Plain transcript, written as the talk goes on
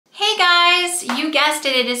guys, you guessed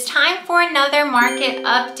it, it is time for another market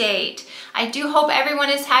update. I do hope everyone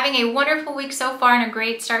is having a wonderful week so far and a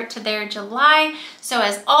great start to their July. So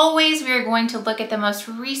as always, we are going to look at the most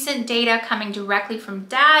recent data coming directly from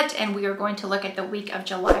DAT, and we are going to look at the week of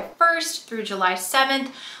July 1st through July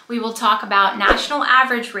 7th. We will talk about national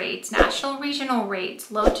average rates, national regional rates,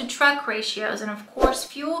 load to truck ratios, and of course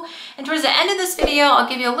fuel. And towards the end of this video, I'll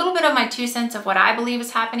give you a little bit of my 2 cents of what I believe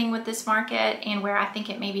is happening with this market and where I think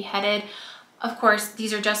it may be headed. Of course,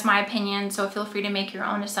 these are just my opinions, so feel free to make your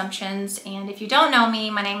own assumptions. And if you don't know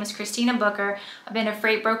me, my name is Krystina Booker. I've been a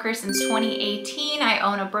freight broker since 2018. I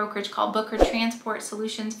own a brokerage called Booker Transport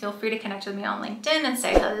Solutions. Feel free to connect with me on LinkedIn and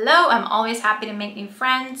say hello. I'm always happy to make new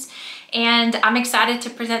friends, and I'm excited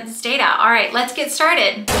to present this data. All right, let's get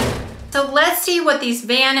started. So let's see what these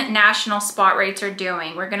van national spot rates are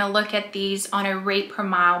doing. We're gonna look at these on a rate per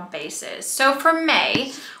mile basis. So for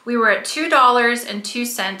May, we were at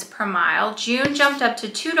 $2.02 per mile. June jumped up to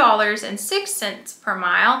 $2.06 per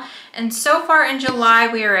mile. And so far in July,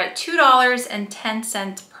 we are at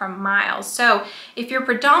 $2.10 per mile. So if you're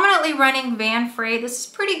predominantly running van freight, this is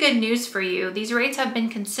pretty good news for you. These rates have been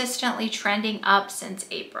consistently trending up since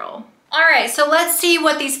April. All right, so let's see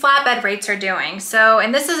what these flatbed rates are doing. So,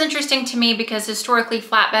 and this is interesting to me because historically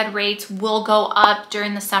flatbed rates will go up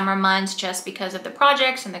during the summer months just because of the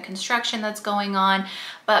projects and the construction that's going on.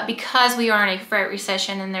 But because we are in a freight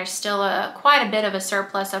recession and there's still quite a bit of a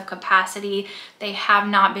surplus of capacity, they have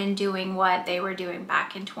not been doing what they were doing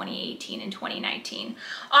back in 2018 and 2019.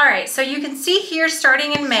 All right, so you can see here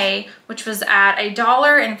starting in May, which was at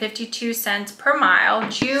 $1.52 per mile.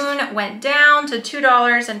 June went down to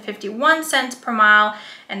 $2.51 per mile,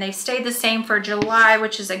 and they stayed the same for July,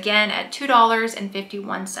 which is again at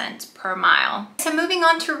 $2.51 per mile. So moving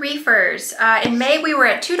on to reefers. In May, we were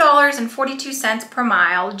at $2.42 per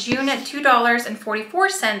mile, June at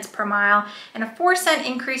 $2.44 per mile, and a 4-cent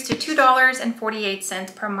increase to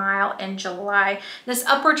 $2.48 per mile in July. This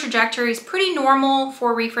upward trajectory is pretty normal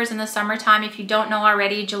for reefers in the summertime. If you don't know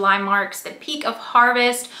already, July marks the peak of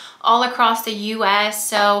harvest all across the US,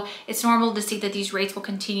 so it's normal to see that these rates will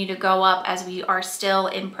continue to go up as we are still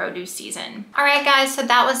in produce season. All right guys, so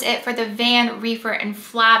that was it for the van, reefer, and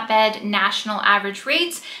flatbed national average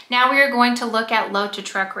rates. Now we are going to look at load to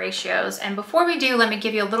truck ratios, and before we do, let me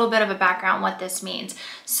give you a little bit of a background what this means.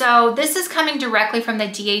 So this is coming directly from the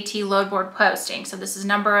DAT load board posting. So this is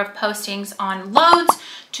number of postings on loads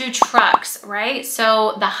to trucks, right?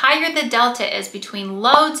 So the higher the delta is between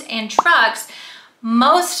loads and trucks,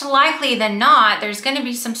 most likely than not, there's going to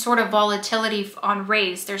be some sort of volatility on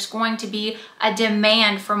rates. There's going to be a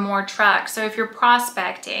demand for more trucks. So if you're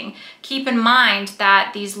prospecting, keep in mind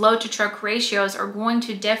that these load to truck ratios are going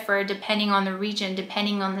to differ depending on the region,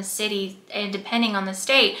 depending on the city, and depending on the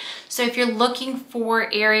state. So if you're looking for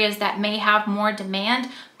areas that may have more demand,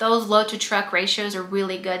 those load to truck ratios are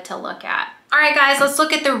really good to look at. All right guys, let's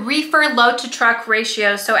look at the reefer load to truck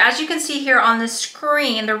ratio. So as you can see here on the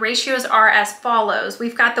screen, the ratios are as follows.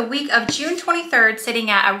 We've got the week of June 23rd sitting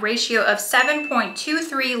at a ratio of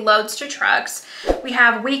 7.23 loads to trucks. We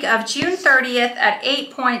have week of June 30th at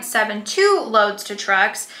 8.72 loads to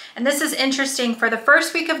trucks. And this is interesting, for the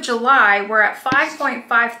first week of July, we're at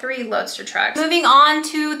 5.53 loads to trucks. Moving on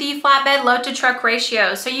to the flatbed load to truck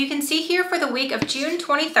ratio. So you can see here for the week of June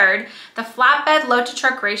 23rd, the flatbed load to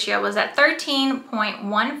truck ratio was at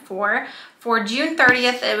 13.14. For June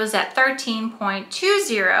 30th, it was at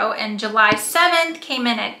 13.20, and July 7th came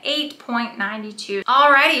in at 8.92.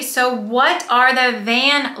 Alrighty, so what are the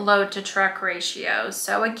van load to truck ratios?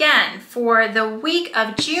 So again, for the week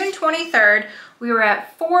of June 23rd, we were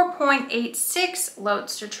at 4.86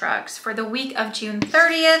 loads to trucks. For the week of June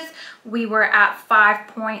 30th, we were at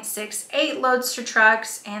 5.68 loads to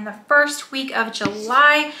trucks, and the first week of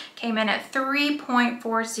July came in at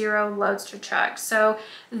 3.40 loads to trucks. So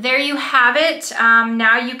there you have it.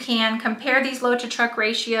 Now you can compare these load to truck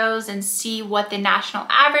ratios and see what the national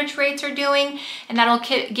average rates are doing, and that'll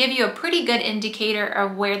give you a pretty good indicator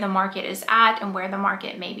of where the market is at and where the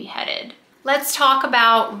market may be headed. Let's talk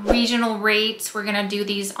about regional rates. We're gonna do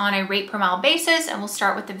these on a rate per mile basis, and we'll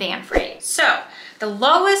start with the van freight. So the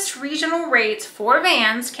lowest regional rates for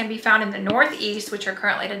vans can be found in the Northeast, which are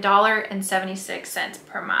currently at $1.76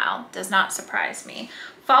 per mile. Does not surprise me.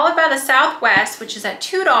 followed by the Southwest, which is at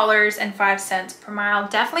 $2.05 per mile.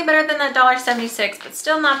 Definitely better than the $1.76, but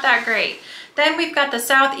still not that great. Then we've got the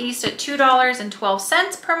Southeast at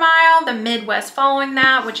 $2.12 per mile, the Midwest following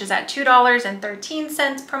that, which is at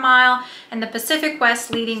 $2.13 per mile, and the Pacific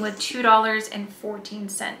West leading with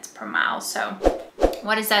 $2.14 per mile. So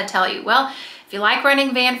what does that tell you? Well, if you like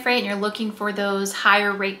running van freight and you're looking for those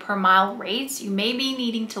higher rate per mile rates, you may be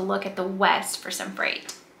needing to look at the West for some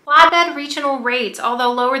freight. Flatbed regional rates,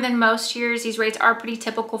 although lower than most years, these rates are pretty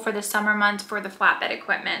typical for the summer months for the flatbed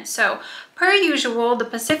equipment. So per usual, the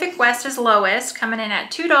Pacific West is lowest, coming in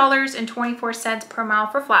at $2.24 per mile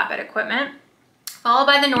for flatbed equipment, followed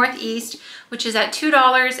by the Northeast, which is at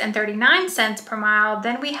 $2.39 per mile.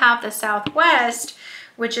 Then we have the Southwest,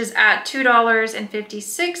 which is at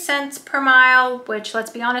 $2.56 per mile, which,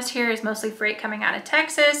 let's be honest, here is mostly freight coming out of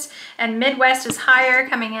Texas. And Midwest is higher,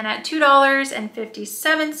 coming in at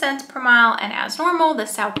 $2.57 per mile. And as normal, the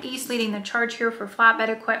Southeast leading the charge here for flatbed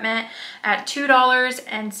equipment at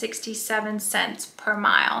 $2.67 per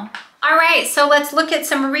mile. All right, so let's look at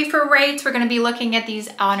some reefer rates. We're going to be looking at these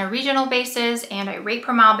on a regional basis and a rate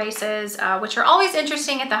per mile basis, which are always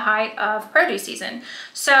interesting at the height of produce season.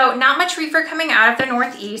 So not much reefer coming out of the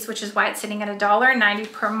Northeast, which is why it's sitting at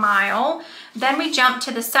 $1.90 per mile. Then we jump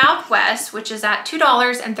to the Southwest, which is at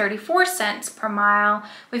 $2.34 per mile.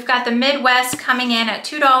 We've got the Midwest coming in at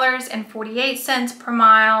 $2.48 per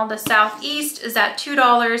mile. The Southeast is at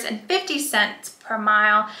 $2.50 per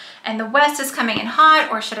mile, and the West is coming in hot,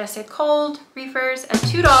 or should I say cold, reefers at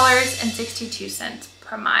 $2.62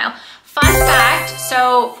 per mile. Fun fact,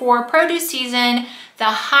 so for produce season, the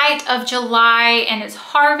height of July and its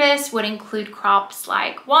harvest would include crops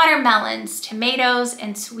like watermelons, tomatoes,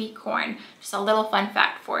 and sweet corn. Just a little fun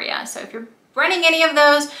fact for you. So if you're running any of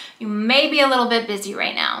those, you may be a little bit busy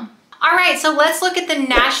right now. All right, so let's look at the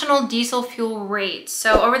national diesel fuel rates.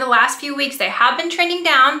 So over the last few weeks, they have been trending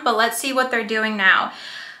down, but let's see what they're doing now.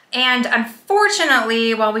 And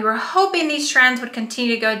unfortunately, while we were hoping these trends would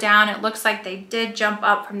continue to go down, it looks like they did jump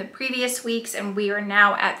up from the previous weeks, and we are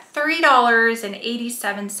now at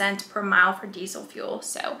 $3.87 per mile for diesel fuel.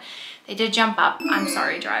 So they did jump up. I'm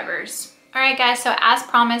sorry, drivers. All right, guys, so as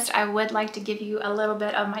promised, I would like to give you a little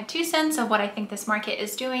bit of my 2 cents of what I think this market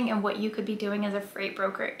is doing and what you could be doing as a freight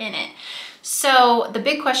broker in it. So the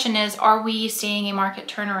big question is, are we seeing a market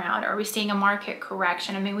turnaround? Are we seeing a market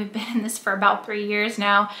correction? I mean, we've been in this for about 3 years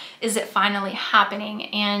now. Is it finally happening?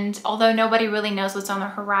 And although nobody really knows what's on the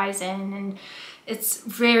horizon, and it's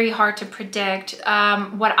very hard to predict,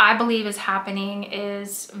 what I believe is happening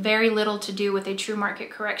is very little to do with a true market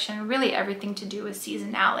correction, really everything to do with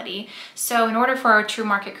seasonality. So in order for a true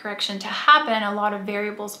market correction to happen, a lot of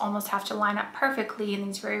variables almost have to line up perfectly, and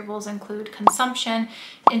these variables include consumption,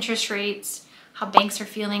 interest rates, how banks are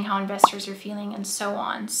feeling, how investors are feeling, and so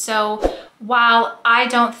on. So while I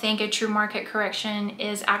don't think a true market correction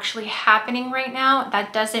is actually happening right now,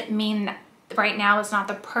 that doesn't mean that right now is not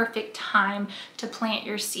the perfect time to plant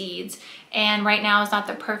your seeds, and right now is not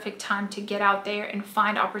the perfect time to get out there and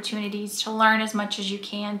find opportunities to learn as much as you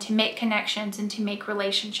can, to make connections and to make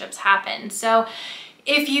relationships happen. So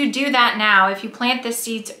if you do that now, if you plant the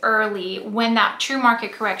seeds early, when that true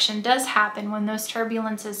market correction does happen, when those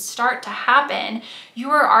turbulences start to happen, you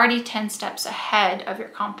are already 10 steps ahead of your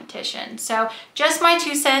competition. So just my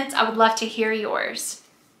 2 cents. I would love to hear yours.